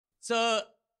So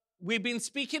we've been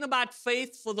speaking about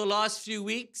faith for the last few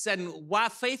weeks, and why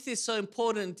faith is so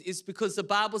important is because the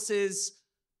Bible says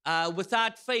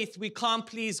without faith we can't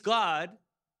please God,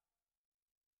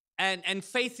 and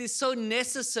faith is so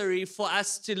necessary for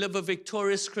us to live a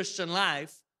victorious Christian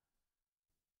life.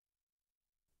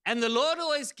 And the Lord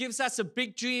always gives us a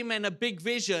big dream and a big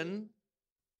vision,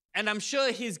 and I'm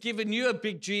sure He's given you a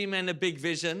big dream and a big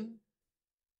vision.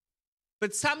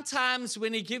 But sometimes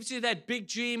when He gives you that big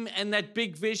dream and that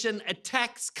big vision,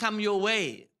 attacks come your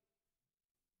way.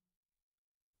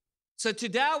 So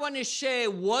today I want to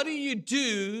share, what do you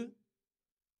do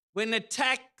when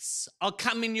attacks are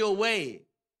coming your way?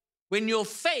 When your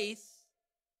faith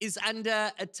is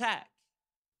under attack?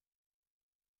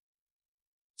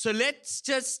 So let's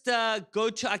just go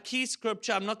to our key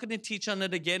scripture. I'm not going to teach on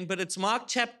it again, but it's Mark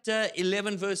chapter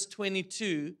 11, verse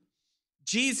 22.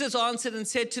 Jesus answered and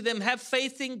said to them, have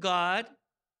faith in God.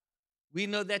 We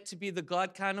know that to be the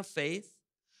God kind of faith.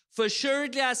 For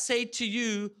assuredly I say to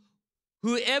you,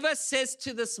 whoever says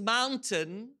to this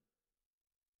mountain,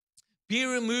 be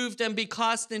removed and be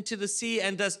cast into the sea,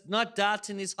 and does not doubt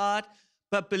in his heart,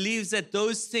 but believes that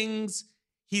those things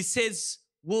he says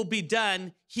will be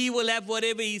done, he will have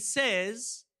whatever he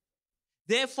says.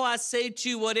 Therefore I say to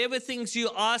you, whatever things you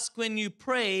ask when you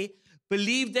pray,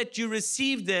 believe that you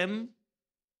receive them,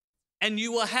 and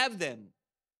you will have them.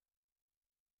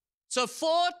 So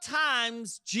 4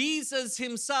 times Jesus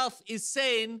himself is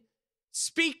saying,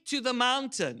 speak to the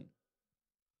mountain.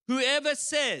 Whoever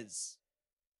says,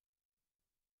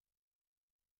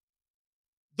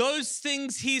 those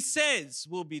things he says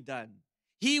will be done.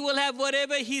 He will have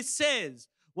whatever he says,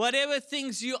 whatever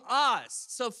things you ask.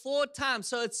 So 4 times.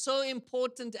 So it's so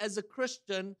important as a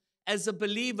Christian, as a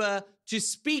believer, to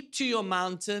speak to your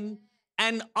mountain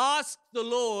and ask the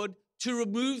Lord to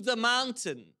remove the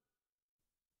mountain.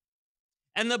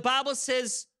 And the Bible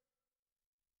says,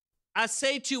 I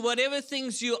say to you, whatever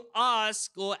things you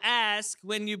ask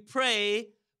when you pray,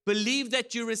 believe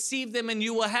that you receive them and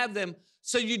you will have them.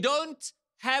 So you don't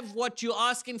have what you're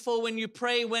asking for when you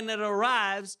pray when it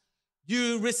arrives.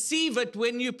 You receive it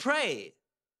when you pray.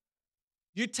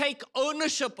 You take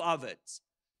ownership of it.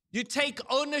 You take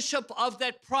ownership of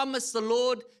that promise the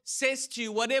Lord says to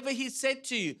you, whatever he said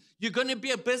to you. You're going to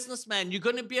be a businessman. You're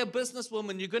going to be a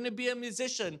businesswoman. You're going to be a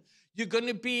musician. You're going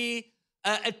to be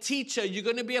a teacher. You're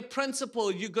going to be a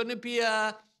principal. You're going to be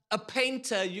a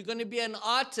painter. You're going to be an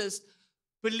artist.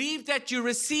 Believe that you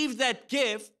receive that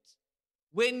gift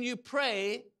when you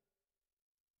pray,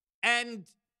 and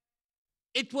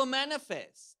it will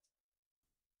manifest.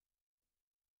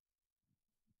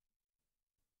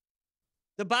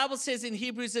 The Bible says in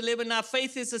Hebrews 11, now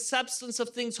faith is the substance of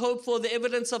things hoped for, the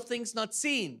evidence of things not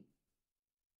seen.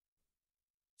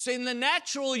 So in the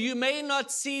natural, you may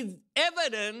not see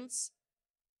evidence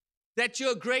that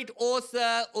you're a great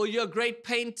author or you're a great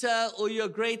painter or you're a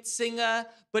great singer.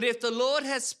 But if the Lord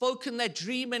has spoken that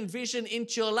dream and vision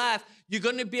into your life, you're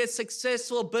going to be a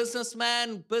successful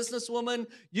businessman, businesswoman.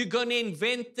 You're going to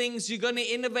invent things. You're going to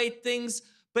innovate things.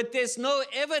 But there's no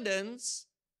evidence.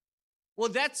 Well,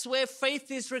 that's where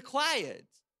faith is required.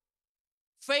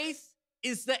 Faith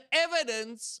is the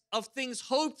evidence of things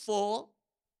hoped for.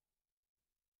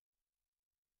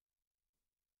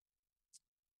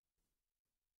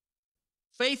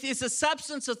 Faith is the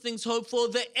substance of things hoped for,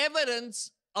 the evidence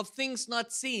of things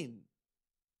not seen.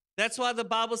 That's why the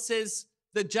Bible says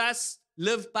the just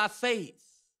live by faith.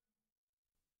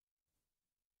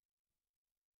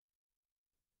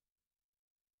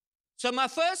 So my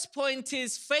first point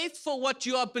is, faith for what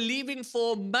you are believing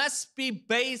for must be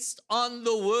based on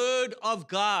the Word of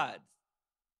God.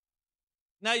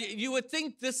 Now, you would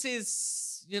think this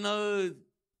is,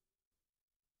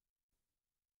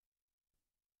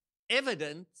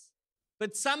 evident,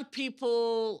 but some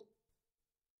people,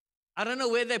 I don't know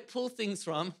where they pull things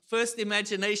from. First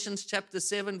Imaginations chapter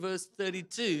 7, verse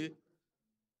 32.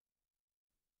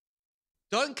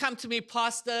 Don't come to me,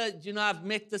 Pastor, I've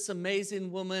met this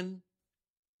amazing woman.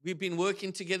 We've been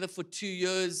working together for 2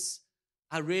 years.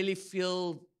 I really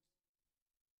feel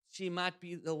she might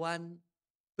be the one.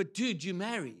 But dude, you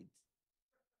married.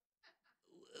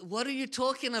 What are you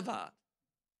talking about?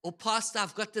 Or Pastor,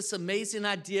 I've got this amazing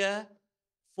idea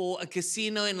for a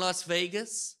casino in Las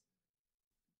Vegas.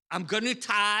 I'm going to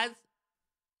tithe.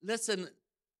 Listen,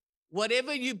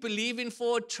 whatever you believe in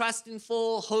for, trusting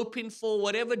for, hoping for,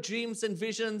 whatever dreams and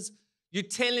visions you're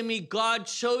telling me God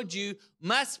showed you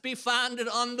must be founded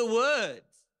on the Word.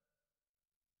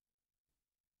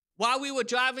 While we were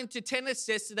driving to tennis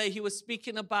yesterday, he was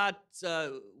speaking about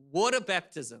water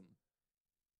baptism.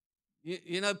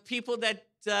 People that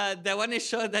they want to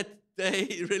show that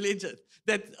they religious.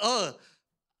 That, oh,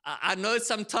 I know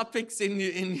some topics in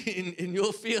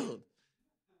your field.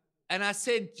 And I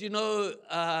said,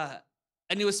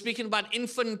 and he was speaking about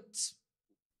infant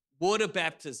water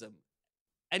baptism.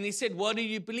 And he said, what do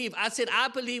you believe? I said, I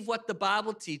believe what the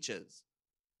Bible teaches.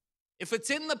 If it's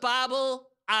in the Bible,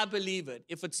 I believe it.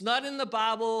 If it's not in the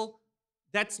Bible,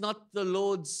 that's not the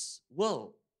Lord's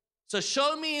will. So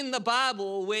show me in the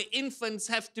Bible where infants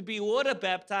have to be water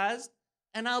baptized,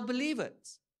 and I'll believe it.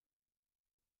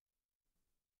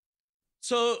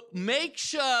 So make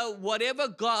sure whatever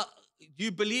God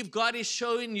you believe God is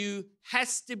showing you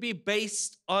has to be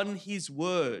based on His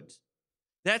Word.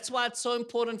 That's why it's so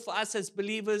important for us as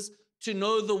believers to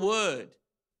know the Word.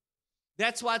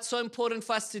 That's why it's so important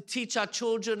for us to teach our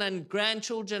children and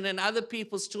grandchildren and other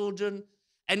people's children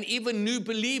and even new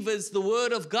believers the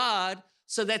Word of God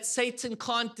so that Satan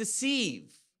can't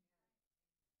deceive.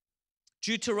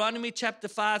 Deuteronomy chapter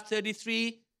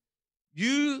 5:33,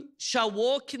 you shall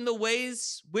walk in the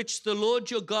ways which the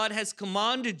Lord your God has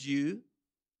commanded you,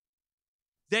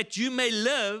 that you may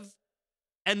live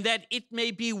and that it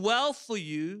may be well for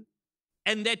you,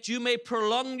 and that you may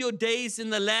prolong your days in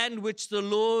the land which the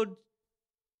Lord,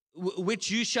 which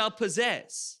you shall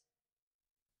possess.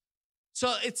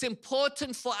 So it's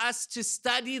important for us to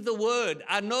study the Word.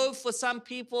 I know for some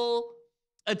people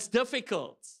it's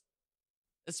difficult,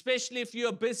 especially if you're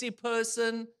a busy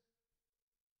person.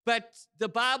 But the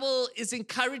Bible is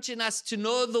encouraging us to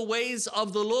know the ways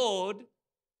of the Lord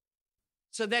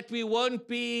so that we won't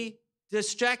be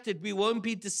distracted, we won't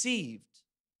be deceived.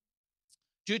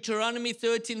 Deuteronomy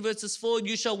 13 verses 4,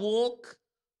 you shall walk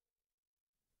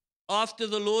after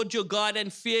the Lord your God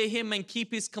and fear Him and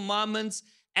keep His commandments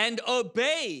and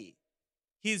obey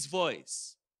His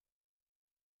voice.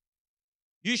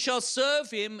 You shall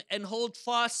serve Him and hold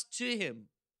fast to Him.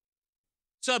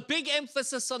 So a big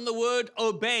emphasis on the word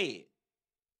obey.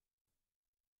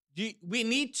 We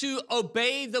need to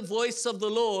obey the voice of the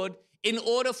Lord in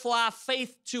order for our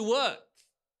faith to work.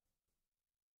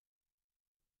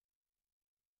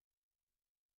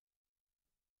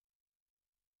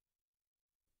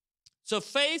 So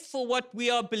faith for what we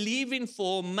are believing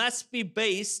for must be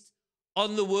based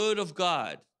on the Word of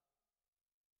God.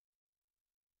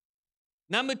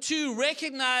 Number 2,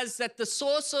 recognize that the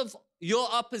source of your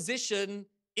opposition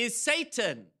is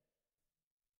Satan.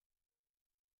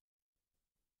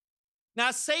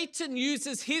 Now, Satan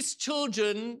uses his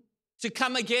children to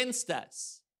come against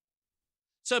us.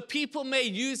 So people may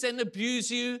use and abuse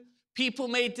you. People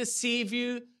may deceive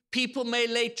you. People may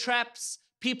lay traps.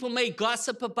 People may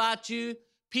gossip about you.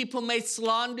 People may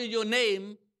slander your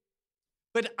name.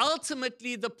 But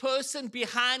ultimately, the person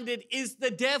behind it is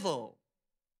the devil.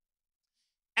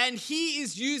 And he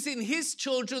is using his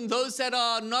children, those that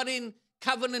are not in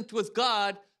covenant with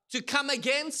God, to come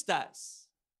against us.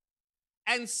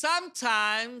 And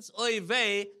sometimes,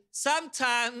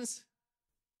 sometimes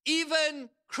even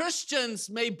Christians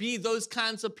may be those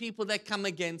kinds of people that come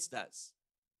against us.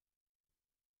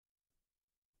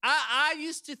 I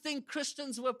used to think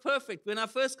Christians were perfect. When I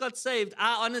first got saved,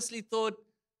 I honestly thought,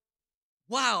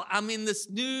 wow, I'm in this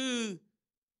new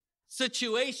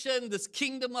situation, this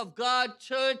kingdom of God,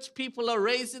 church, people are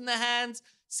raising their hands,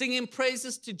 singing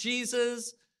praises to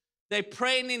Jesus. They're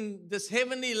praying in this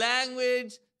heavenly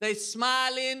language. They're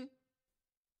smiling.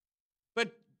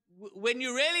 But when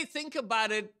you really think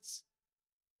about it,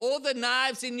 all the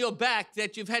knives in your back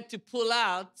that you've had to pull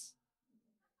out,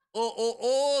 or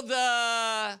all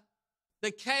the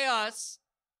chaos,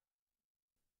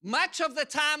 much of the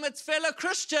time it's fellow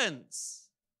Christians.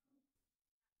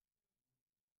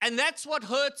 And that's what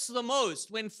hurts the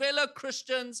most, when fellow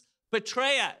Christians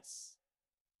betray us,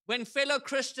 when fellow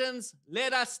Christians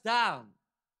let us down.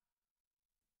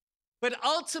 But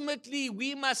ultimately,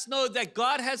 we must know that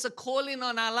God has a calling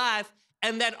on our life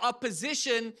and that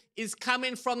opposition is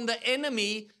coming from the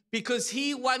enemy because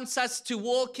he wants us to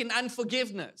walk in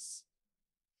unforgiveness.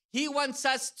 He wants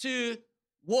us to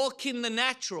walk in the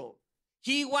natural.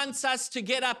 He wants us to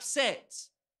get upset.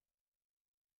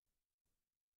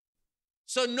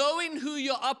 So knowing who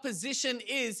your opposition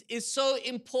is so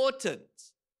important.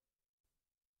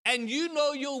 And you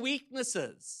know your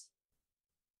weaknesses.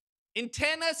 In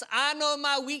tennis, I know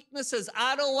my weaknesses.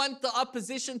 I don't want the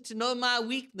opposition to know my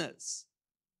weakness,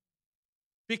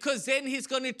 because then he's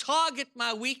going to target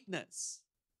my weakness.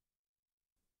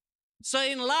 So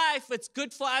in life, it's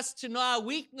good for us to know our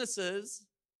weaknesses.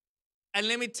 And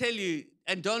let me tell you,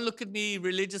 and don't look at me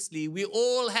religiously, we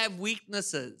all have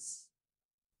weaknesses.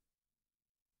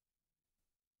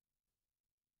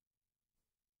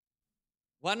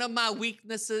 One of my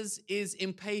weaknesses is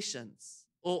impatience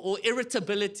or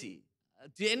irritability.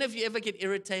 Do any of you ever get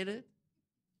irritated?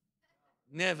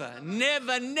 Never.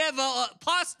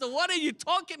 Pastor, what are you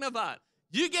talking about?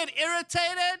 You get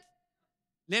irritated?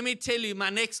 Let me tell you, my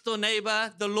next door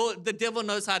neighbor, the devil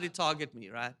knows how to target me,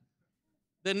 right?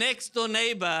 The next door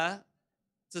neighbor,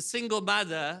 it's a single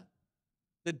mother.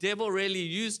 The devil really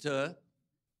used her.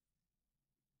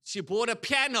 She bought a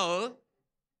piano,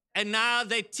 and now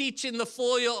they're teaching the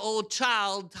 4-year-old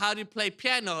child how to play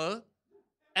piano,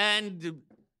 and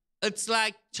it's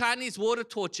like Chinese water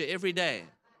torture every day.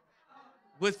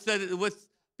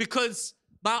 Because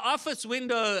my office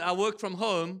window, I work from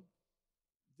home.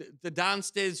 The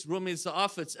downstairs room is the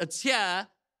office. It's here,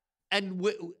 and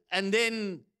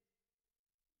then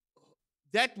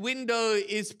that window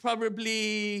is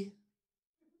probably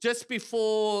just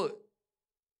before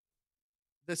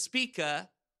the speaker,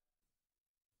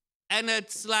 and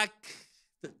it's like,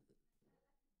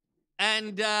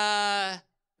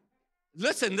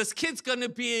 listen, this kid's going to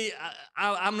be,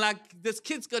 I'm like, this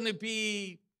kid's going to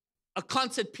be a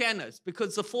concert pianist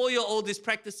because the 4-year-old is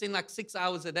practicing like 6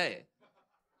 hours a day.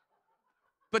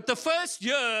 But the first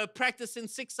year practicing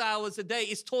 6 hours a day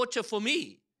is torture for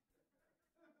me.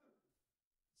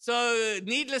 So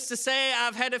needless to say,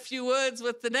 I've had a few words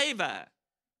with the neighbor,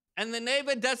 and the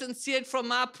neighbor doesn't see it from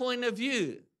my point of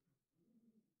view.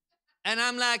 And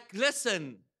I'm like,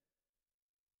 listen,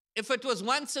 if it was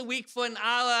once a week for an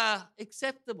hour,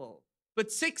 acceptable.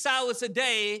 But 6 hours a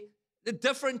day, the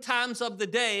different times of the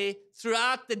day,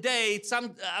 throughout the day,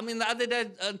 the other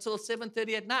day until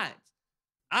 7:30 at night.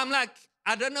 I'm like,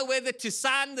 I don't know whether to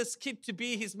sign this kid to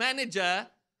be his manager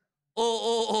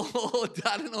or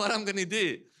I don't know what I'm going to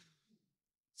do.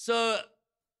 So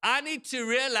I need to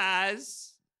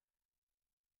realize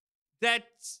that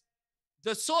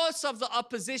the source of the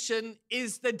opposition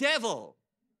is the devil.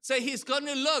 So he's going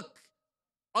to look,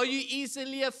 are you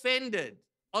easily offended?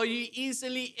 Are you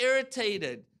easily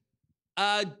irritated?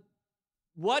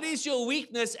 What is your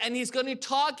weakness? And he's going to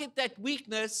target that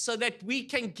weakness so that we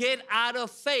can get out of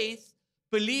faith,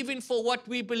 believing for what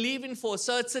we believe in for.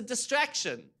 So it's a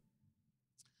distraction.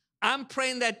 I'm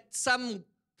praying that some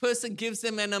person gives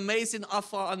them an amazing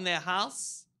offer on their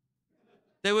house.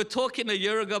 They were talking a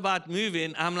year ago about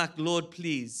moving. I'm like, Lord,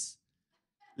 please,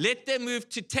 let them move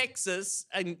to Texas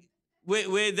and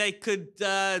where they could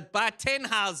buy 10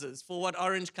 houses for what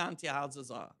Orange County houses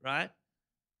are, right?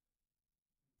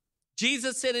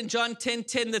 Jesus said in John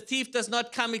 10:10, the thief does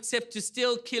not come except to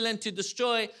steal, kill, and to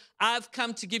destroy. I've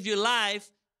come to give you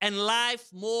life and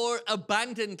life more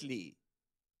abundantly.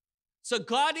 So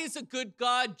God is a good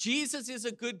God. Jesus is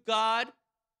a good God.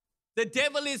 The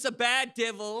devil is a bad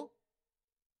devil.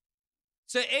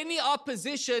 So any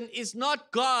opposition is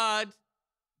not God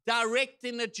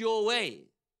directing it your way.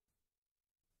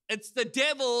 It's the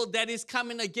devil that is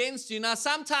coming against you. Now,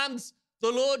 sometimes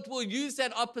the Lord will use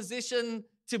that opposition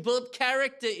to build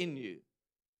character in you,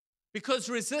 because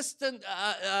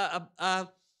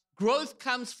growth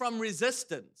comes from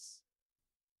resistance.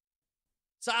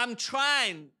 So I'm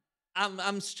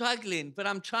struggling, but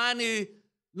I'm trying to,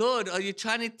 Lord, are you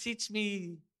trying to teach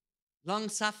me long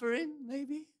suffering,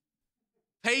 maybe?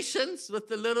 Patience with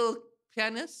the little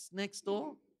pianist next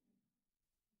door?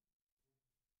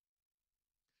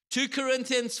 2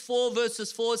 Corinthians 4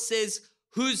 verses 4 says,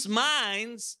 whose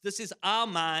minds, this is our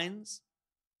minds,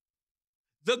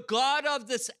 the God of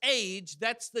this age,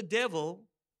 that's the devil,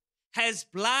 has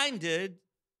blinded,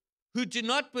 who do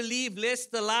not believe,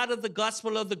 lest the light of the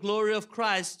gospel of the glory of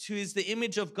Christ, who is the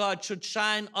image of God, should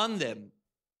shine on them.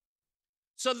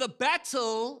 So the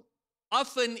battle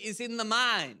often is in the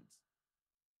mind.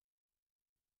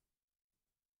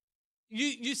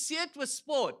 You see it with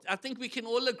sport. I think we can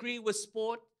all agree with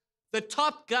sport. The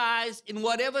top guys in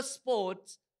whatever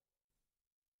sport,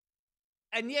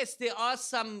 and yes, there are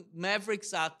some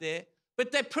mavericks out there,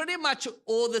 but they're pretty much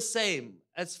all the same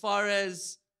as far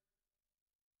as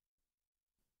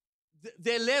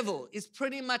their level is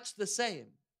pretty much the same.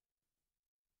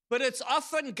 But it's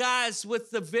often guys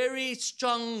with the very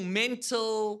strong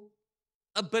mental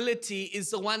ability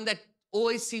is the one that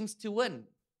always seems to win.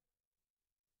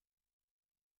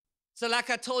 So like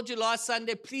I told you last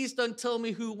Sunday, please don't tell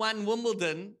me who won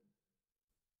Wimbledon. Do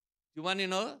you want to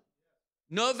know?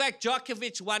 Novak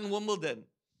Djokovic won Wimbledon.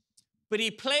 But he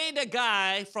played a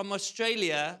guy from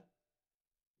Australia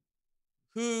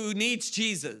who needs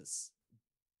Jesus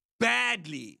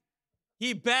badly.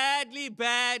 He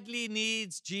badly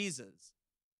needs Jesus.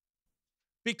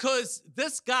 Because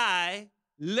this guy,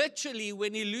 literally,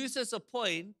 when he loses a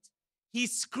point, he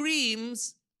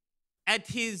screams at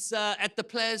the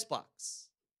player's box.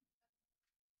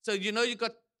 So you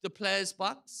got the player's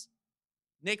box.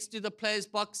 Next to the players'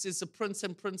 box is the Prince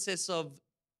and Princess of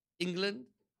England,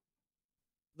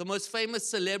 the most famous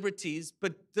celebrities,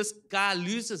 but this guy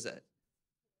loses it.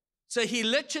 So he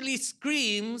literally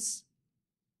screams,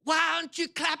 "Why aren't you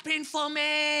clapping for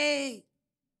me?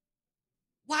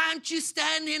 Why aren't you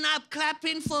standing up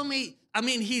clapping for me?" I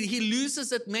mean, he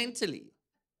loses it mentally.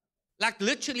 Like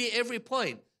literally every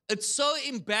point. It's so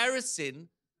embarrassing.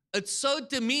 It's so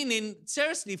demeaning.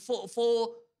 Seriously,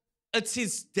 for it's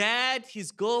his dad,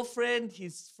 his girlfriend,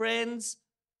 his friends.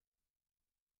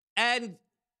 And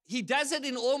he does it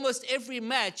in almost every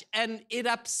match, and it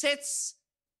upsets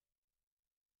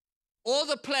all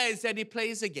the players that he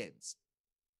plays against.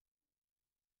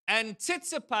 And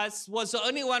Tsitsipas was the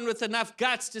only one with enough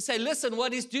guts to say, listen,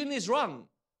 what he's doing is wrong.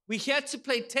 We're here to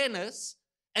play tennis,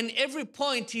 and every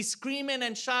point he's screaming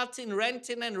and shouting,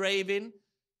 ranting and raving.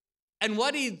 And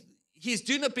what he's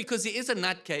doing it because he is a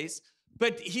nutcase,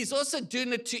 but he's also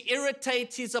doing it to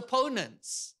irritate his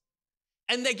opponents.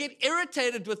 And they get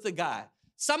irritated with the guy.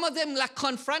 Some of them like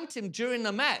confront him during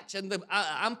the match, and the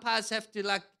umpires have to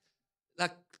like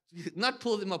not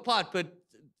pull them apart, but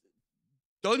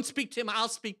don't speak to him, I'll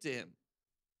speak to him.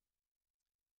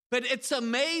 But it's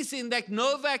amazing that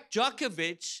Novak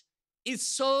Djokovic is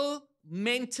so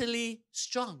mentally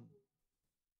strong.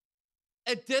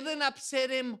 It didn't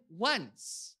upset him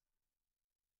once.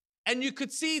 And you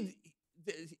could see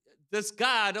this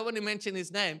guy, I don't want to mention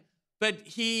his name, but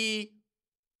he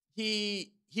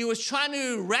was trying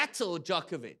to rattle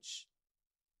Djokovic.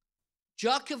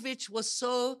 Djokovic was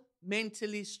so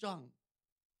mentally strong.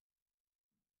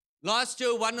 Last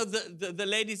year, one of the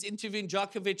ladies interviewing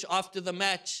Djokovic after the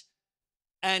match,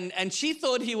 and she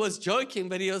thought he was joking,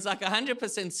 but he was like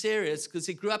 100% serious because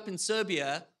he grew up in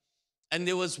Serbia, and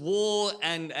there was war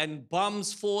and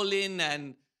bombs falling,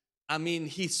 and I mean,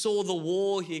 he saw the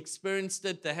war, he experienced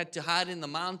it, they had to hide in the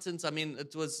mountains. I mean,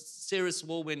 it was serious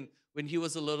war when he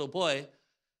was a little boy.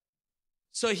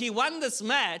 So he won this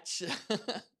match,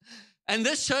 and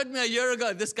this showed me a year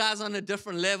ago, this guy's on a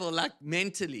different level, like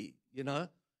mentally, you know.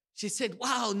 She said,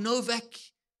 wow, Novak,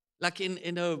 like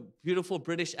in a beautiful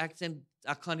British accent,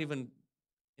 I can't even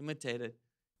imitate it.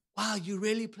 Wow, you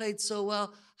really played so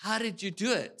well. How did you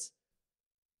do it?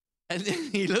 And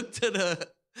then he looked at her,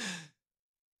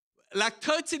 like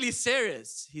totally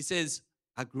serious. He says,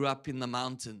 I grew up in the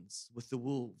mountains with the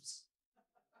wolves.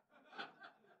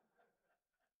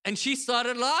 And she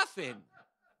started laughing.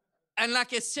 And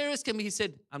like as serious can be, he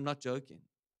said, I'm not joking.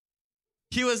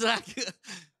 He was like,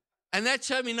 and that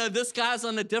showed me, no, this guy's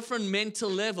on a different mental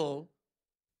level.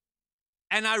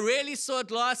 And I really saw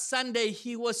it last Sunday.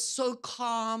 He was so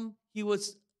calm.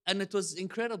 And it was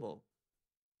incredible.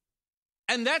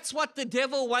 And that's what the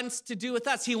devil wants to do with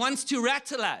us. He wants to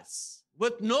rattle us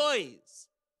with noise,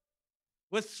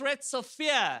 with threats of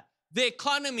fear, the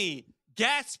economy,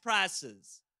 gas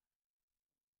prices.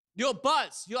 Your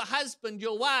boss, your husband,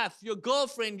 your wife, your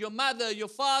girlfriend, your mother, your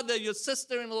father, your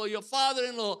sister-in-law, your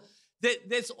father-in-law.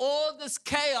 There's all this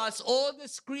chaos, all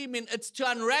this screaming. It's to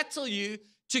unrattle you,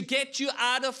 to get you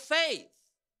out of faith,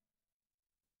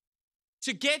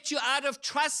 to get you out of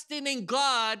trusting in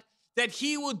God that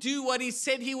he will do what he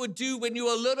said he would do when you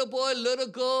were a little boy, little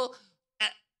girl,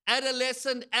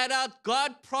 adolescent, adult.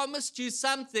 God promised you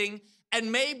something,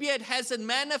 and maybe it hasn't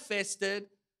manifested,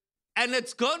 and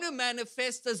it's going to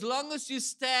manifest as long as you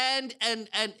stand and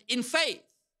in faith.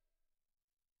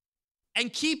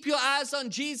 And keep your eyes on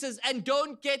Jesus and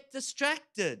don't get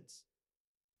distracted.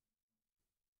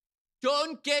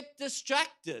 Don't get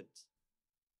distracted.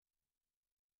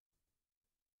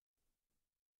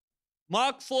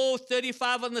 Mark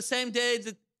 4:35, on the same day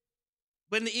that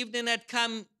when the evening had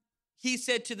come, he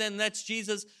said to them, that's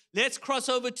Jesus, let's cross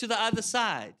over to the other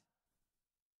side.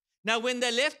 Now, when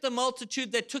they left the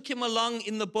multitude, they took him along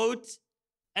in the boat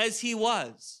as he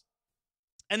was.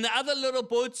 And the other little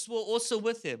boats were also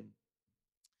with him.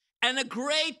 And a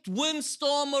great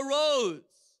windstorm arose.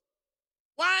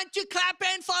 Why aren't you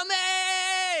clapping for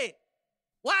me?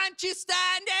 Why aren't you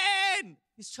standing?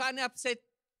 He's trying to upset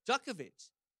Djokovic.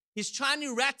 He's trying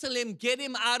to rattle him, get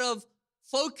him out of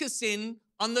focusing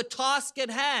on the task at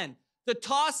hand. The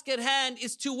task at hand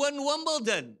is to win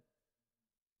Wimbledon.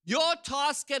 Your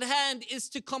task at hand is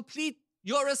to complete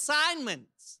your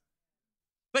assignments.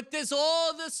 But there's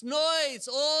all this noise,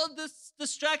 all this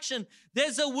distraction.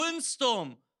 There's a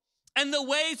windstorm. And the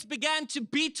waves began to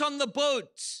beat on the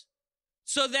boat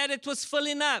so that it was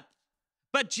filling up.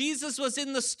 But Jesus was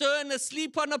in the stern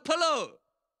asleep on a pillow.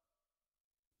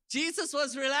 Jesus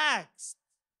was relaxed.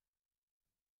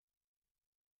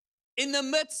 In the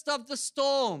midst of the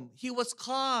storm, he was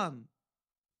calm.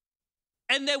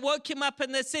 And they woke him up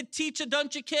and they said, "Teacher,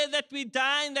 don't you care that we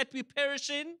die and that we perish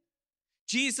in?"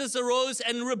 Jesus arose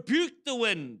and rebuked the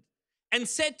wind and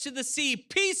said to the sea,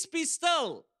 "Peace, be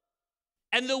still."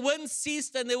 And the wind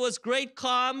ceased and there was great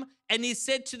calm. And he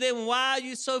said to them, "Why are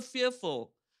you so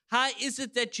fearful? How is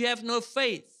it that you have no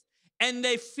faith?" And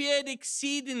they feared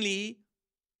exceedingly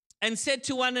and said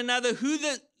to one another,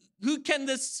 Who can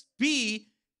this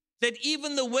be that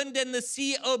even the wind and the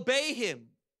sea obey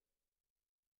him?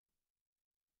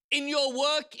 In your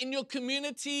work, in your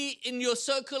community, in your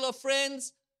circle of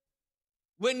friends,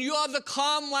 when you are the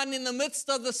calm one in the midst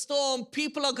of the storm,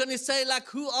 people are going to say, like,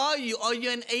 "Who are you? Are you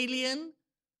an alien?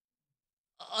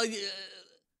 Are you,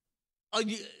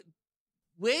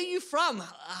 where are you from?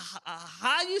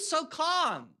 How are you so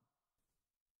calm?"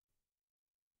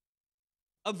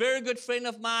 A very good friend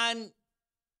of mine,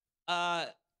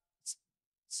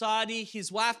 Sadi,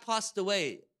 his wife passed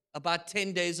away about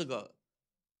 10 days ago.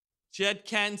 She had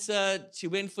cancer. She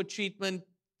went for treatment.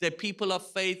 They're people of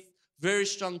faith, very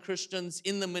strong Christians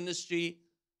in the ministry,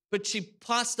 but she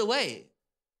passed away.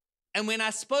 And when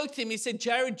I spoke to him, he said,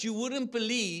 "Jarrod, you wouldn't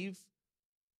believe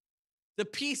the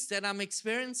peace that I'm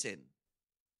experiencing.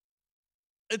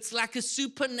 It's like a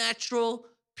supernatural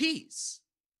peace.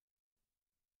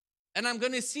 And I'm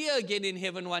going to see her again in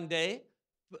heaven one day,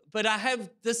 but I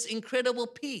have this incredible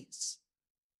peace."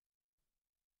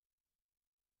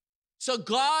 So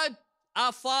God,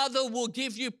 our Father, will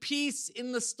give you peace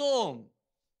in the storm.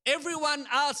 Everyone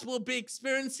else will be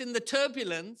experiencing the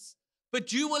turbulence,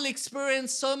 but you will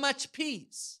experience so much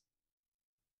peace.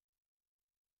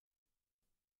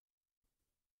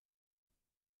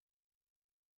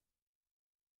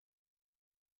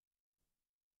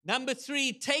 Number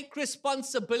 3, take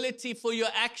responsibility for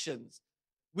your actions.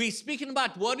 We're speaking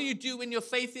about what do you do when your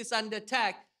faith is under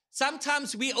attack.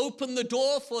 Sometimes we open the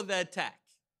door for the attack.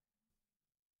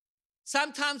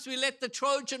 Sometimes we let the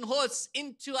Trojan horse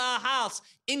into our house,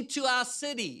 into our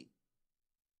city,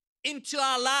 into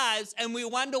our lives, and we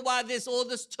wonder why there's all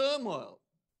this turmoil.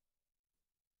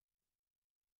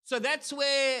 So that's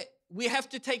where we have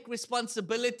to take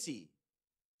responsibility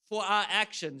for our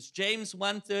actions. James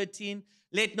 1:13,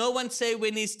 "Let no one say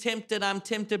when he's tempted, I'm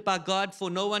tempted by God, for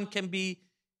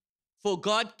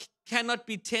God cannot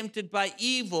be tempted by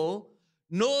evil,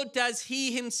 nor does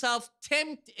he himself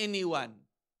tempt anyone."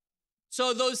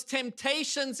 So those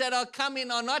temptations that are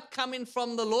coming are not coming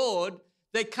from the Lord.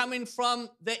 They're coming from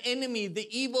the enemy, the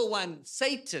evil one,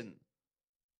 Satan.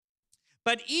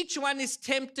 But each one is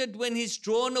tempted when he's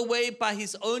drawn away by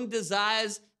his own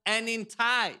desires and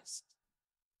enticed.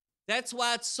 That's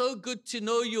why it's so good to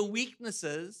know your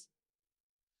weaknesses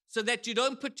so that you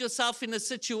don't put yourself in a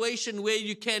situation where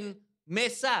you can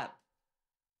mess up.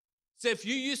 So if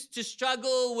you used to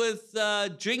struggle with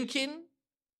drinking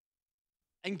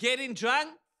and getting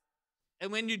drunk,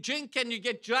 and when you drink and you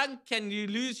get drunk and you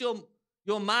lose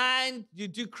your mind, you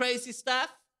do crazy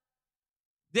stuff,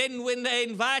 then when they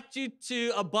invite you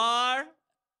to a bar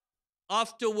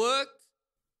after work,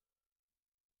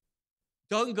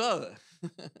 don't go.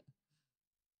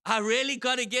 I really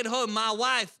got to get home. My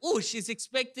wife, she's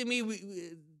expecting me.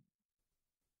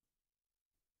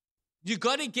 You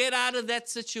got to get out of that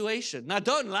situation. Now,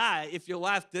 don't lie if your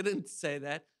wife didn't say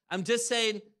that. I'm just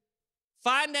saying,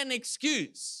 find an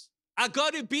excuse. I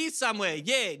got to be somewhere.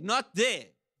 Yeah, not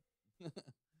there.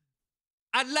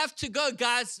 I'd love to go,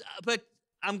 guys, but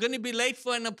I'm going to be late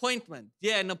for an appointment.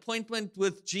 Yeah, an appointment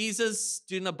with Jesus,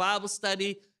 doing a Bible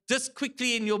study. Just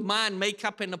quickly in your mind, make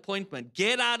up an appointment.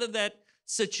 Get out of that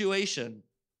situation.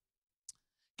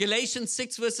 Galatians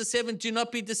 6:7, "Do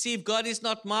not be deceived. God is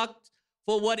not mocked.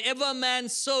 For whatever a man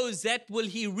sows, that will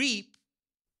he reap.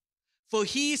 For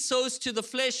he sows to the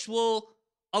flesh will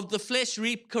of the flesh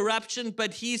reap corruption,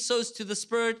 but he sows to the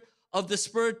Spirit of the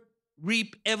Spirit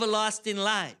reap everlasting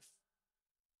life."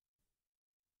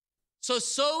 So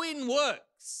sowing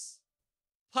works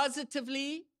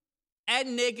positively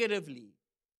and negatively.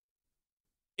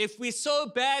 If we sow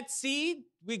bad seed,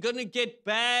 we're going to get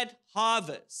bad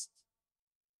harvest.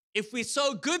 If we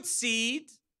sow good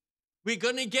seed, we're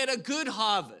going to get a good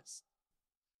harvest.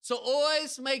 So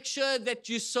always make sure that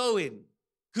you sow in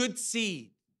good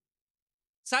seed.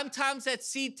 Sometimes that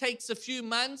seed takes a few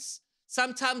months.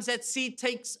 Sometimes that seed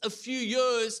takes a few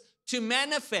years to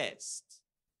manifest.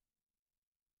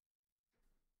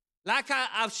 Like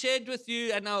I've shared with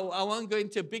you, and I won't go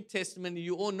into a big testimony,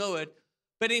 you all know it,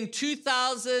 but in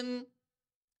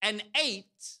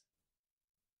 2008,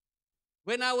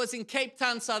 when I was in Cape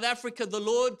Town, South Africa, the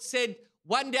Lord said,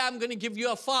 "One day I'm going to give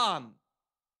you a farm,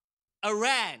 a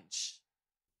ranch,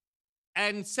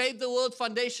 and Save the World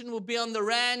Foundation will be on the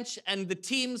ranch, and the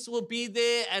teams will be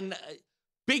there, and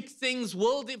big things.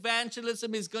 World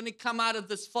evangelism is going to come out of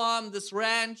this farm, this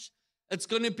ranch. It's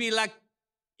going to be like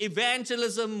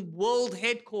evangelism world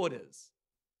headquarters.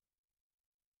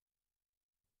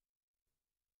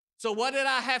 So what did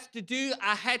I have to do?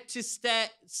 I had to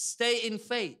stay in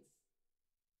faith.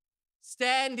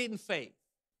 Stand in faith.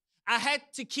 I had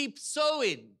to keep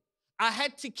sowing. I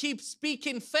had to keep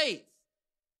speaking faith.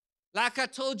 Like I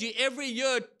told you, every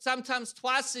year, sometimes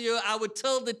twice a year, I would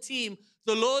tell the team,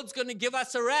 the Lord's going to give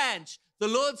us a ranch. The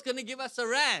Lord's going to give us a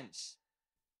ranch.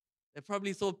 They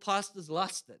probably thought pastors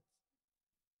lost it.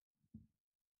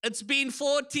 It's been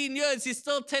 14 years. He's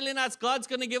still telling us God's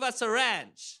going to give us a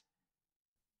ranch.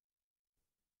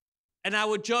 And I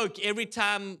would joke every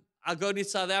time I go to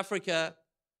South Africa,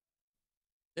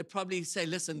 they probably say,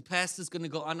 listen, pastor's going to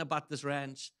go on about this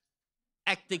ranch.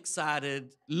 Act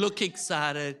excited, look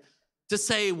excited, just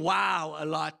say wow a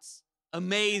lot.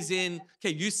 Amazing.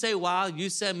 Okay, you say wow, you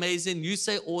say amazing, you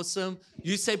say awesome,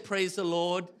 you say praise the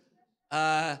Lord,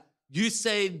 you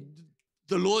say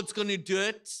the Lord's going to do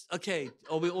it. Okay,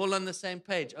 are we all on the same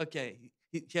page? Okay,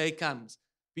 here he comes.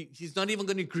 He's not even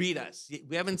going to greet us.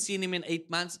 We haven't seen him in 8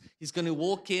 months. He's going to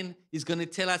walk in. He's going to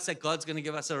tell us that God's going to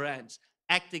give us a ranch.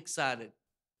 Act excited.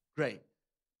 Great.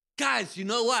 Guys, you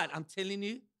know what? I'm telling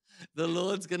you, the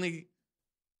Lord's going to.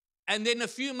 And then a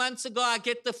few months ago, I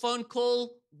get the phone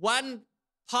call. One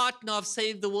partner of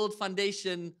Save the World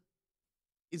Foundation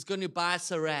is going to buy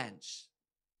us a ranch.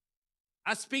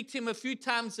 I speak to him a few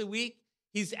times a week.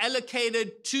 He's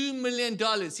allocated $2 million.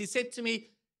 He said to me,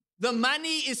 the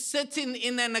money is sitting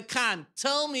in an account.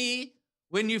 Tell me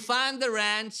when you find the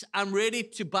ranch, I'm ready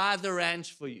to buy the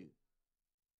ranch for you.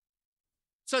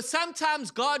 So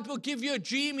sometimes God will give you a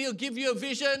dream. He'll give you a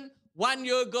vision. 1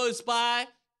 year goes by.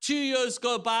 2 years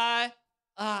go by.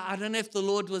 I don't know if the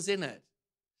Lord was in it.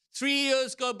 3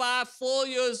 years go by. 4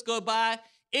 years go by.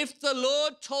 If the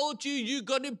Lord told you you're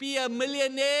going to be a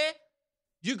millionaire,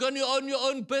 you're going to own your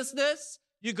own business,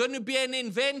 you're going to be an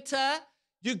inventor,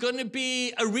 you're going to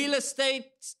be a real estate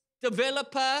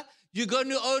developer, you're going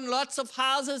to own lots of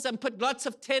houses and put lots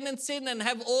of tenants in and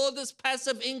have all this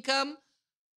passive income,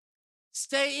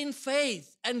 stay in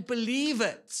faith and believe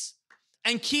it.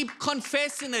 And keep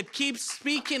confessing it, keep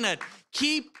speaking it,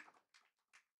 keep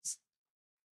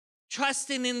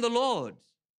trusting in the Lord.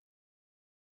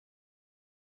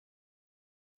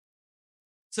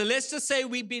 So let's just say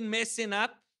we've been messing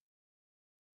up.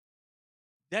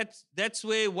 That's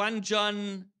where 1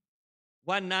 John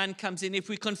 1:9 comes in. If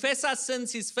we confess our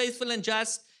sins, he's faithful and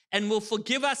just and will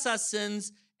forgive us our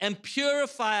sins and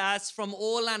purify us from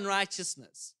all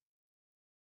unrighteousness.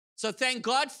 So thank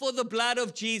God for the blood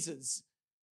of Jesus.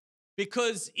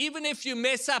 Because even if you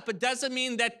mess up, it doesn't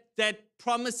mean that that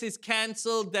promise is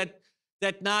canceled,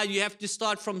 that now you have to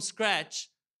start from scratch.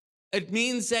 It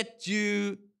means that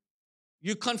you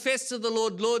confess to the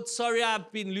Lord, Lord, sorry,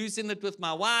 I've been losing it with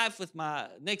my wife, with my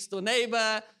next door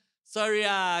neighbor. Sorry,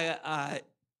 I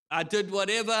did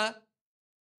whatever.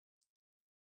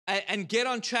 And get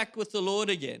on track with the Lord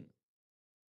again.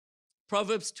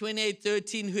 Proverbs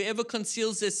 28:13, whoever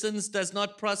conceals their sins does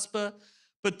not prosper,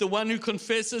 but the one who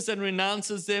confesses and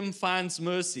renounces them finds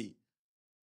mercy.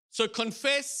 So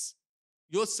confess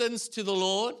your sins to the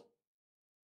Lord.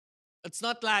 It's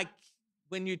not like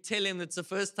when you tell him it's the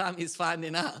first time he's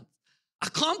finding out. I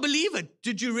can't believe it.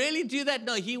 Did you really do that?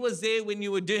 No, he was there when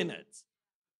you were doing it.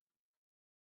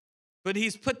 But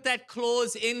he's put that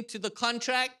clause into the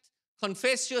contract.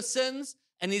 Confess your sins,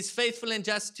 and he's faithful and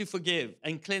just to forgive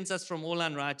and cleanse us from all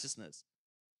unrighteousness.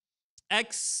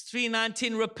 Acts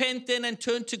 3:19, repent then and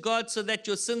turn to God so that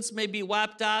your sins may be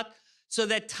wiped out, so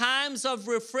that times of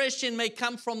refreshing may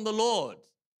come from the Lord.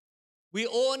 We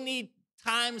all need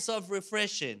times of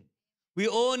refreshing. We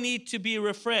all need to be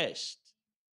refreshed.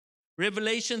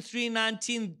 Revelation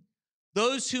 3:19,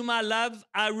 those whom I love,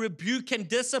 I rebuke and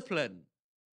discipline.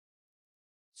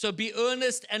 So be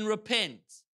earnest and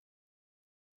repent.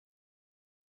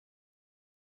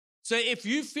 So if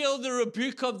you feel the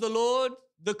rebuke of the Lord,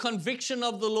 the conviction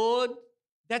of the Lord,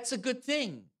 that's a good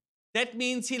thing. That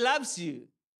means he loves you.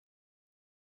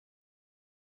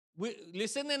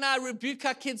 Listen, and I rebuke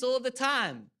our kids all the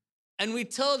time. And we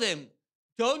tell them,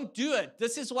 don't do it.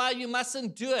 This is why you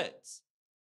mustn't do it.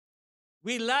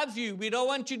 We love you. We don't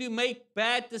want you to make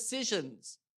bad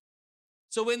decisions.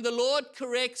 So when the Lord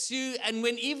corrects you, and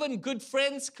when even good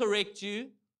friends correct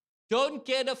you, don't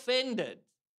get offended.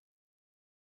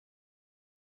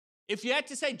 If you had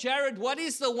to say, Jarrod, what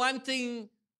is the one thing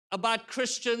about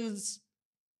Christians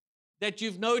that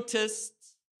you've noticed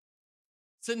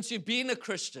since you've been a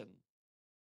Christian?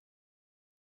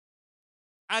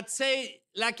 I'd say,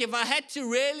 like, if I had to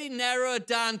really narrow it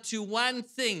down to one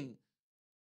thing,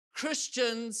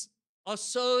 Christians are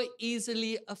so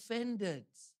easily offended.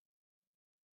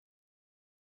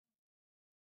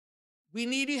 We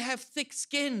need to have thick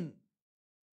skin.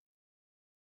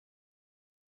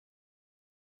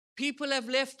 People have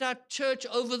left our church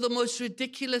over the most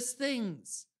ridiculous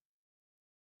things.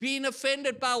 Being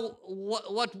offended by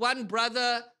what one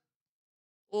brother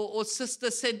or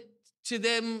sister said to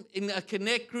them in a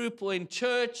connect group or in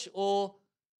church, or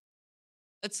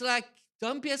it's like,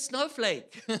 don't be a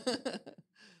snowflake.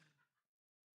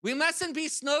 We mustn't be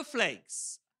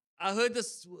snowflakes. I heard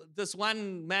this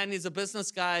one man, he's a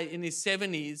business guy in his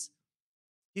 70s.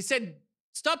 He said,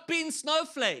 stop being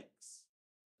snowflakes.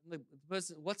 And the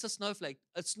person, what's a snowflake?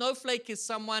 A snowflake is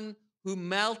someone who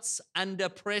melts under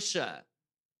pressure.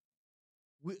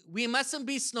 We mustn't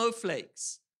be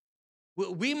snowflakes.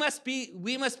 We must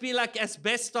be like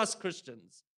asbestos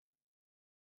Christians.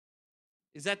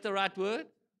 Is that the right word?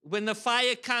 When the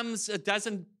fire comes, it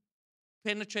doesn't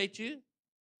penetrate you.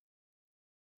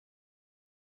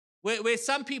 Where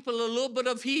some people, a little bit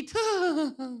of heat,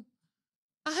 I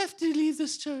have to leave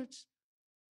this church.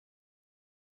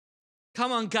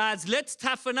 Come on, guys, let's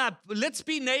toughen up. Let's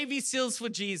be Navy SEALs for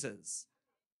Jesus.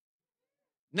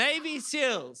 Navy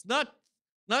SEALs,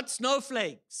 not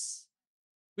snowflakes.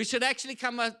 We should actually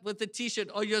come up with a t-shirt.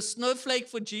 Are you a snowflake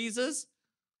for Jesus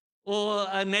or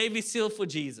a Navy SEAL for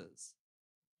Jesus?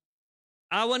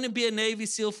 I want to be a Navy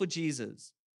SEAL for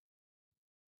Jesus.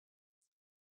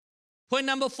 Point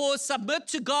number 4, submit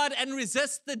to God and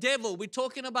resist the devil. We're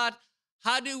talking about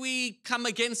how do we come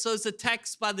against those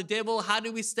attacks by the devil? How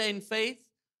do we stay in faith?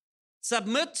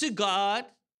 Submit to God,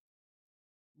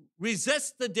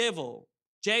 resist the devil.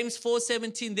 James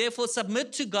 4:17, therefore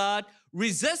submit to God,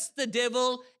 resist the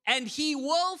devil, and he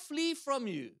will flee from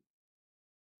you.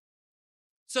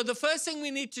 So the first thing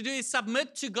we need to do is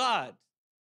submit to God.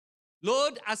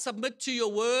 Lord, I submit to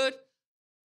your word.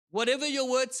 Whatever your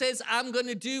word says, I'm going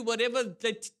to do. Whatever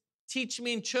they teach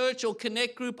me in church or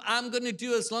connect group, I'm going to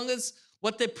do. As long as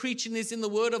what they're preaching is in the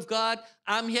word of God,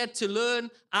 I'm here to learn.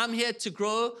 I'm here to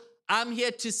grow. I'm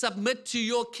here to submit to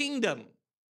your kingdom.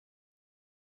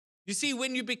 You see,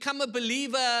 when you become a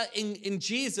believer in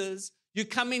Jesus, you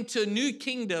come into a new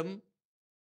kingdom,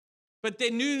 but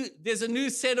there's a new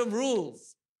set of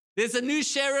rules. There's a new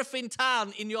sheriff in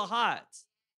town in your heart,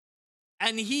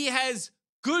 and he has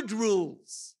good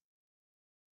rules.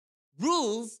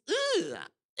 Rules?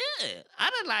 I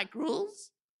don't like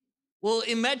rules. Well,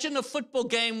 imagine a football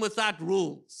game without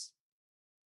rules.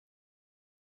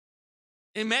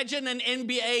 Imagine an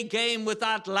NBA game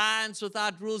without lines,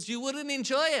 without rules. You wouldn't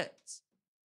enjoy it.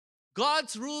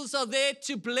 God's rules are there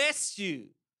to bless you.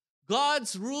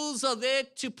 God's rules are there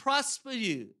to prosper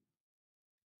you.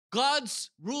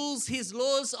 God's rules, his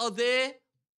laws are there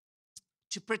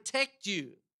to protect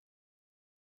you.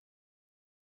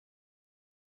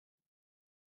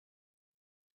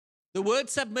 The word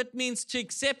submit means to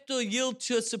accept or yield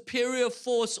to a superior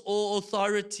force or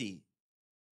authority.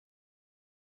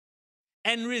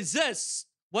 And resist,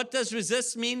 what does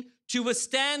resist mean? To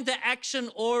withstand the action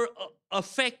or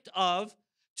effect of,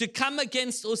 to come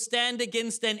against or stand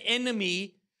against an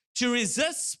enemy, to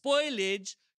resist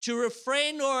spoilage, to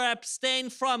refrain or abstain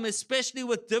from, especially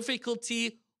with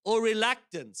difficulty or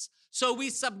reluctance. So we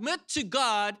submit to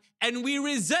God and we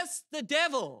resist the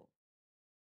devil.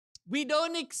 We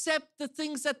don't accept the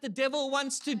things that the devil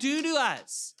wants to do to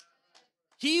us.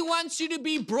 He wants you to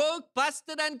be broke,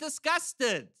 busted, and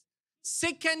disgusted,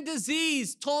 sick and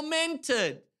diseased,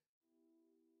 tormented,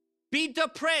 be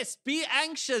depressed, be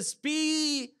anxious,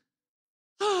 be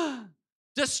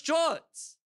distraught.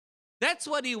 That's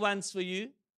what he wants for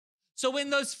you. So when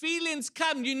those feelings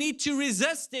come, you need to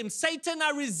resist him. Satan,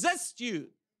 I resist you.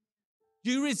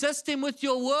 You resist him with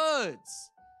your words.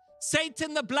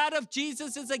 Satan, the blood of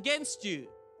Jesus is against you.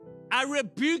 I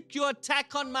rebuke your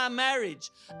attack on my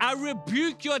marriage. I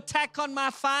rebuke your attack on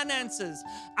my finances.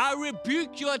 I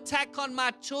rebuke your attack on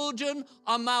my children,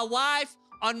 on my wife,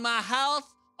 on my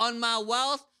health, on my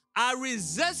wealth. I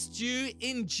resist you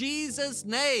in Jesus'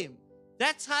 name.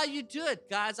 That's how you do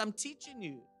it, guys. I'm teaching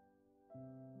you.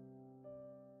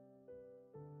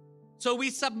 So we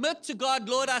submit to God.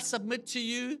 Lord, I submit to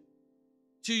you,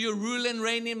 to your rule and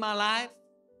reign in my life.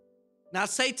 Now,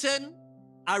 Satan,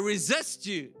 I resist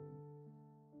you.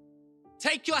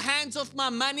 Take your hands off my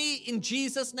money in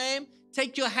Jesus' name.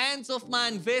 Take your hands off my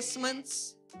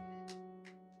investments.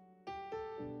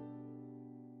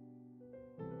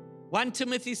 1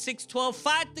 Timothy 6:12,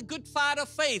 fight the good fight of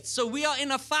faith. So we are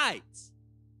in a fight.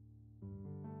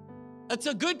 It's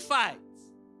a good fight.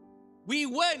 We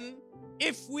win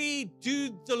if we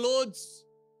do the Lord's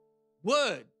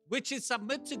word, which is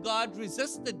submit to God,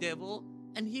 resist the devil,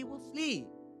 and he will flee.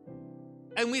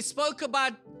 And we spoke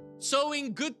about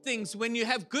sowing good things. When you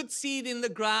have good seed in the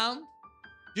ground,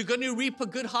 you're going to reap a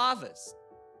good harvest.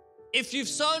 If you've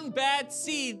sown bad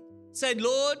seed, say,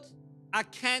 Lord, I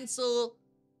cancel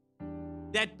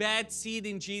that bad seed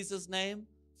in Jesus' name.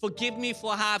 Forgive me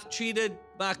for how I've treated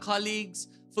my colleagues.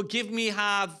 Forgive me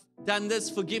how I've done this.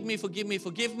 Forgive me, forgive me,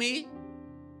 forgive me.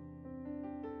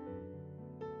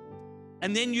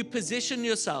 And then you position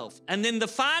yourself. And then the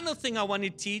final thing I want to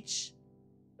teach,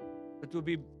 it will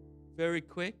be very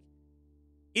quick,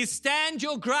 is stand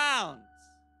your ground.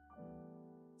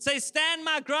 Say, stand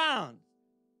my ground.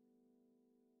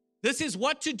 This is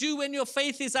what to do when your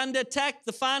faith is under attack.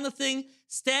 The final thing,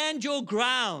 stand your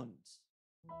ground.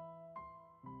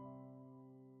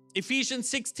 Ephesians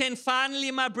 6:10,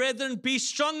 finally, my brethren, be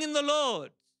strong in the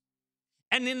Lord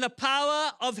and in the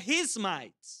power of his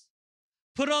might.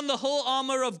 Put on the whole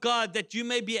armor of God that you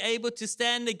may be able to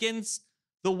stand against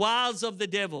the wiles of the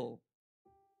devil.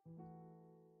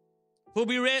 For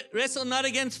we wrestle not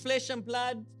against flesh and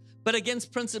blood, but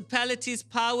against principalities,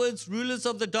 powers, rulers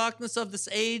of the darkness of this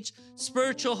age,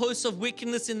 spiritual hosts of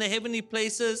wickedness in the heavenly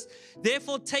places.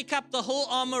 Therefore, take up the whole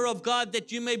armor of God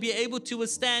that you may be able to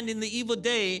withstand in the evil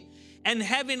day, and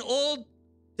having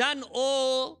done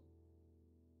all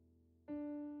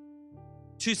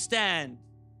to stand.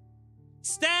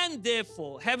 Stand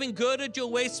therefore, having girded your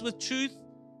waist with truth,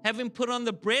 having put on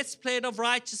the breastplate of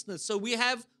righteousness. So we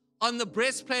have on the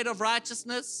breastplate of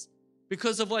righteousness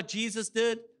because of what Jesus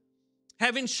did.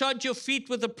 Having shod your feet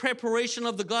with the preparation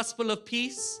of the gospel of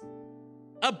peace.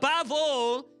 Above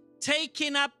all,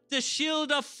 taking up the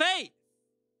shield of faith,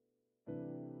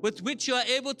 with which you are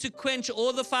able to quench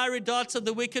all the fiery darts of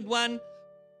the wicked one.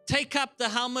 Take up the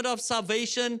helmet of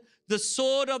salvation, the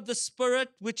sword of the Spirit,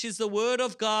 which is the word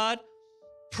of God,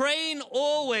 praying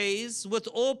always with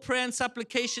all prayer and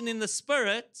supplication in the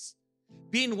Spirit,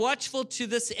 being watchful to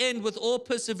this end with all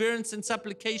perseverance and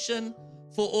supplication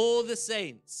for all the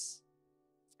saints.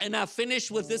 And I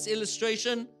finish with this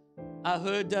illustration. I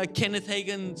heard Kenneth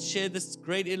Hagin share this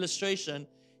great illustration.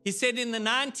 He said in the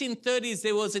 1930s,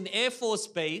 there was an Air Force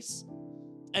base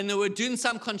and they were doing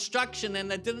some construction and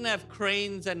they didn't have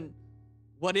cranes and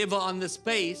whatever on this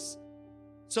base.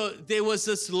 So there was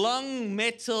this long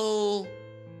metal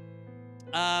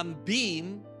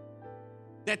beam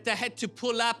that they had to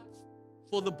pull up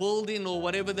for the building or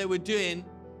whatever they were doing.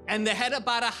 And they had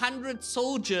about 100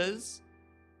 soldiers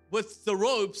with the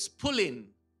ropes pulling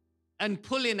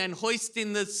and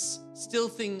hoisting this steel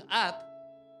thing up.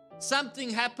 Something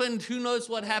happened. Who knows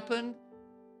what happened?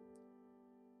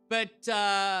 But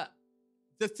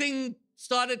the thing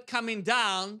started coming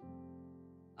down.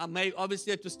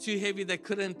 Obviously, it was too heavy. They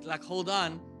couldn't hold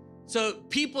on. So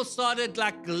people started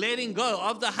letting go.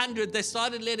 Of the 100, they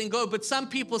started letting go. But some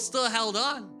people still held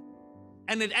on.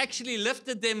 And it actually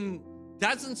lifted them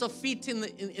dozens of feet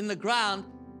in the ground.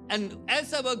 And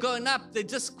as they were going up, they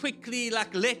just quickly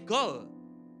let go.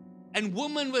 And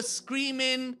women were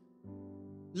screaming,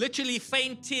 literally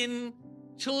fainting.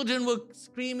 Children were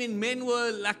screaming. Men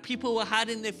were people were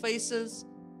hiding their faces.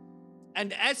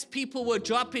 And as people were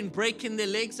dropping, breaking their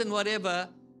legs and whatever,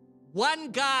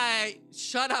 one guy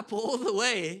shot up all the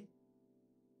way.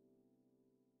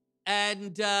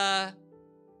 And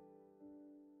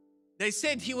they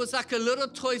said he was like a little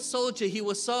toy soldier. He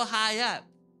was so high up.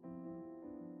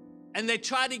 And they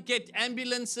tried to get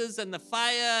ambulances and the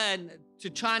fire and to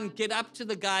try and get up to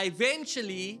the guy.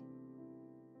 Eventually,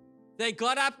 they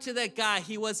got up to that guy.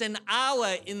 He was an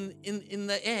hour in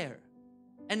the air.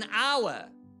 An hour.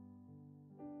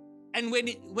 And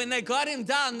when they got him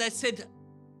down, they said,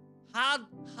 how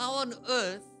on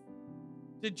earth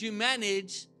did you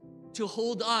manage to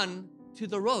hold on to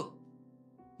the rope?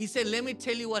 He said, let me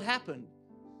tell you what happened.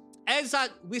 As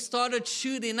we started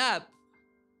shooting up,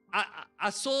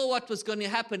 I saw what was going to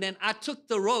happen, and I took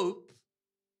the rope,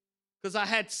 because I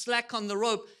had slack on the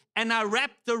rope, and I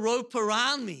wrapped the rope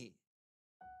around me.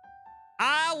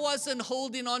 I wasn't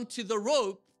holding on to the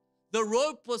rope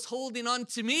was holding on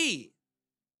to me.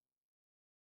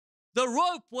 The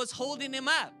rope was holding him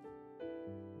up.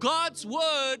 God's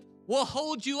word will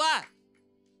hold you up.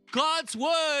 God's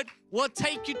word will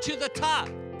take you to the top.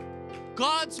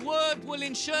 God's word will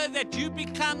ensure that you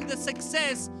become the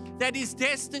success that is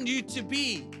destined you to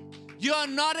be. You are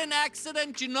not an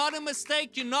accident. You're not a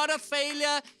mistake. You're not a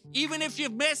failure. Even if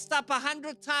you've messed up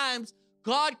 100 times,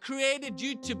 God created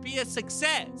you to be a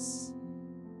success.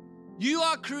 You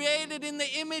are created in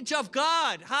the image of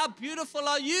God. How beautiful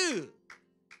are you?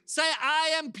 Say,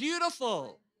 I am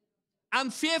beautiful. I'm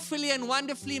fearfully and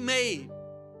wonderfully made.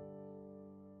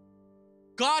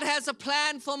 God has a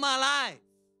plan for my life.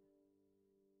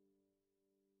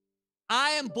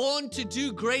 I am born to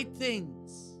do great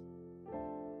things.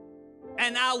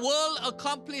 And I will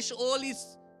accomplish all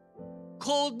He's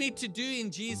called me to do in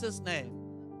Jesus' name.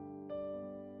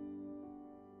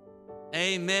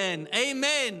 Amen.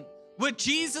 Amen. With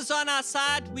Jesus on our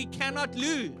side, we cannot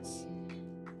lose.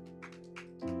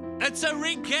 It's a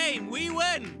rigged game. We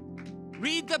win.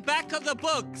 Read the back of the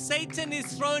book. Satan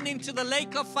is thrown into the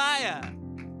lake of fire.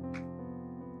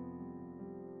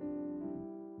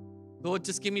 Lord,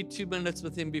 just give me 2 minutes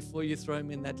with Him before you throw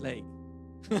Him in that lake.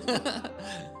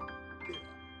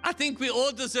 I think we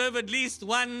all deserve at least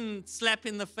one slap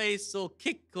in the face or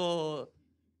kick or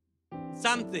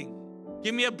something.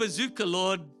 Give me a bazooka,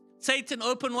 Lord. Satan,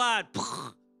 open wide.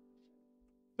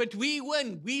 But we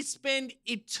win. We spend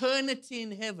eternity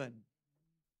in heaven.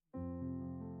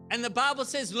 And the Bible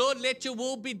says, Lord, let your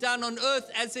will be done on earth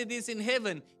as it is in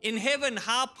heaven. In heaven,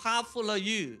 how powerful are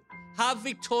you? How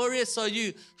victorious are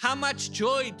you? How much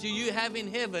joy do you have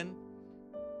in heaven?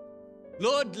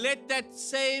 Lord, let that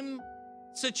same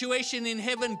situation in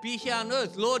heaven be here on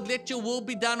earth. Lord, let your will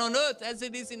be done on earth as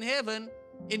it is in heaven.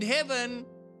 In heaven,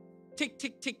 tick,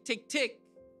 tick, tick, tick, tick.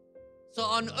 So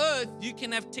on earth, you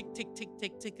can have tick, tick, tick,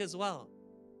 tick, tick as well.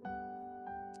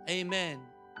 Amen.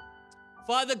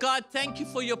 Father God, thank you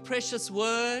for your precious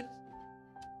word.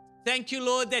 Thank you,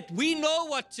 Lord, that we know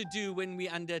what to do when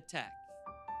we're under attack.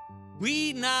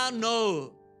 We now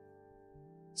know.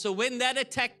 So when that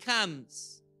attack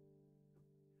comes,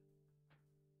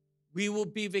 we will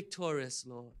be victorious,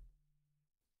 Lord.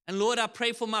 And Lord, I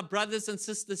pray for my brothers and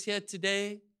sisters here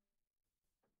today,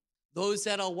 those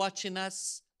that are watching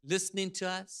us, listening to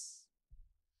us.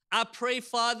 I pray,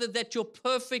 Father, that your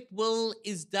perfect will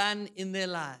is done in their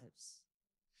lives.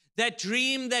 That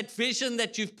dream, that vision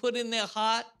that you've put in their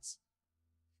hearts,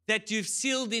 that you've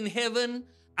sealed in heaven,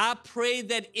 I pray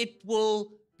that it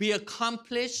will be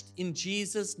accomplished in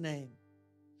Jesus' name.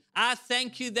 I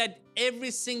thank you that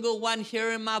every single one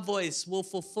hearing my voice will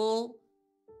fulfill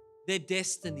their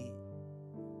destiny,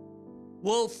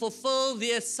 will fulfill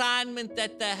the assignment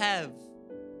that they have,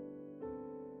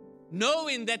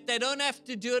 knowing that they don't have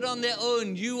to do it on their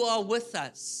own. You are with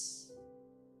us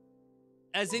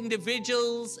as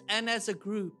individuals and as a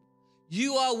group.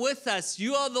 You are with us.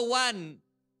 You are the one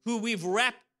who we've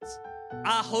wrapped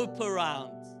our hope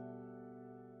around,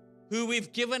 who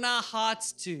we've given our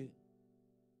hearts to,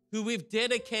 who we've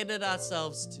dedicated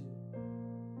ourselves to.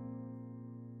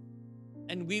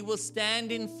 And we will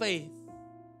stand in faith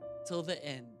till the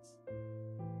end,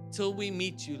 till we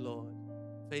meet you, Lord,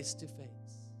 face to face.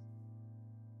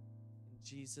 In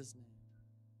Jesus' name.